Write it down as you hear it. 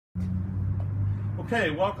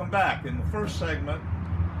Okay, welcome back. In the first segment,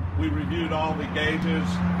 we reviewed all the gauges,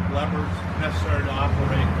 levers necessary to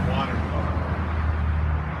operate the water car.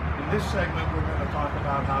 In this segment, we're going to talk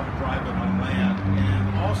about how to drive it on land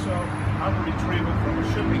and also how to retrieve it from a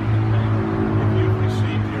shipping container if you've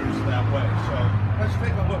received yours that way. So let's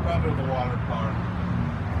take a look under the water car.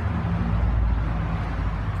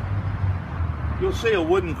 You'll see a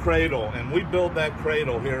wooden cradle, and we build that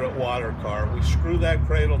cradle here at Watercar. We screw that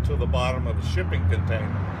cradle to the bottom of the shipping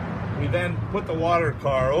container. We then put the water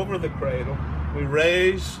car over the cradle, we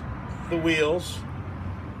raise the wheels,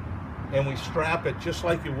 and we strap it just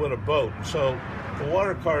like you would a boat. So the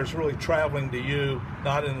water car is really traveling to you,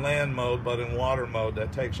 not in land mode, but in water mode.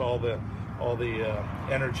 That takes all the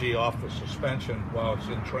energy off the suspension while it's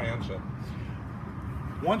in transit.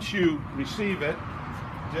 Once you receive it,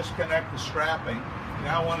 disconnect the strapping. You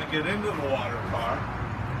now want to get into the water car.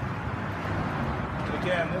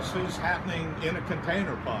 Again, this is happening in a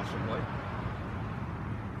container possibly.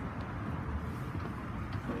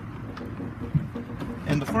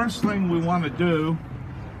 And the first thing we want to do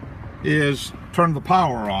is turn the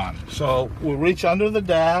power on. So we'll reach under the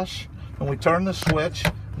dash and we turn the switch.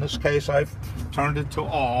 In this case, I've turned it to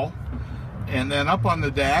all. And then up on the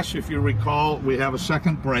dash, if you recall, we have a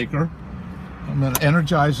second breaker. I'm going to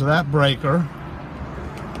energize that breaker.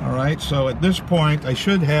 All right, so at this point I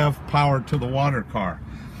should have power to the water car.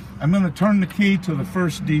 I'm going to turn the key to the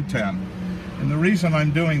first D10, and the reason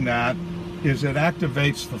I'm doing that is it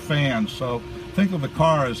activates the fan. So think of the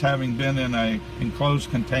car as having been in an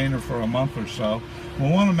enclosed container for a month or so. We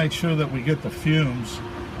want to make sure that we get the fumes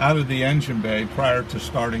out of the engine bay prior to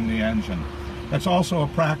starting the engine. That's also a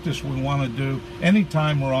practice we want to do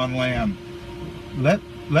anytime we're on land.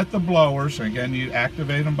 Let the blowers, again you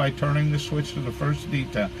activate them by turning the switch to the first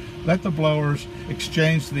D10, let the blowers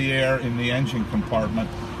exchange the air in the engine compartment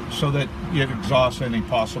so that it exhausts any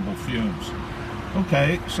possible fumes.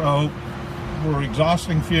 Okay, so we're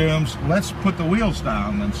exhausting fumes, let's put the wheels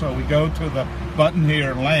down. And so we go to the button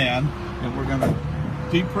here, land, and we're going to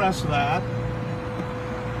depress that.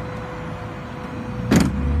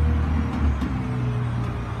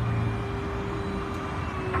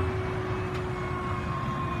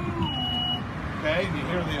 Okay, you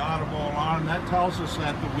hear the audible alarm. That tells us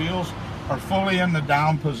that the wheels are fully in the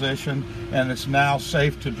down position and it's now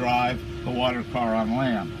safe to drive the water car on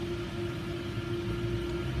land.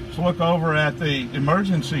 Let's look over at the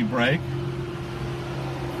emergency brake.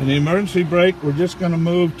 In the emergency brake, we're just going to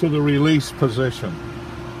move to the release position.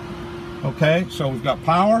 Okay, so we've got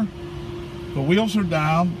power, the wheels are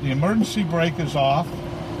down, the emergency brake is off,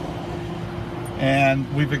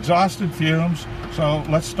 and we've exhausted fumes, so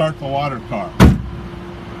let's start the water car.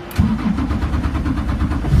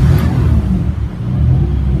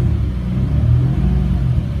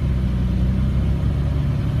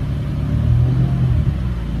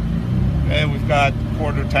 Okay, we've got a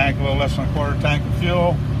quarter tank, a little less than a quarter tank of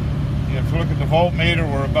fuel. If you look at the voltmeter,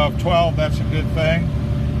 we're above 12, that's a good thing.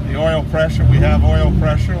 The oil pressure, we have oil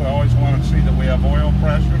pressure. We always want to see that we have oil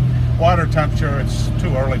pressure. Water temperature, it's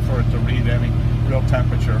too early for it to read any real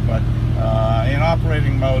temperature, but in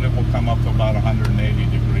operating mode it will come up to about 180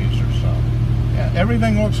 degrees or so. Yeah,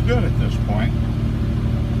 everything looks good at this point.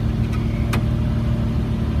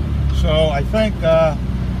 So I think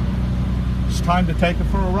it's time to take it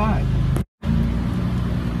for a ride.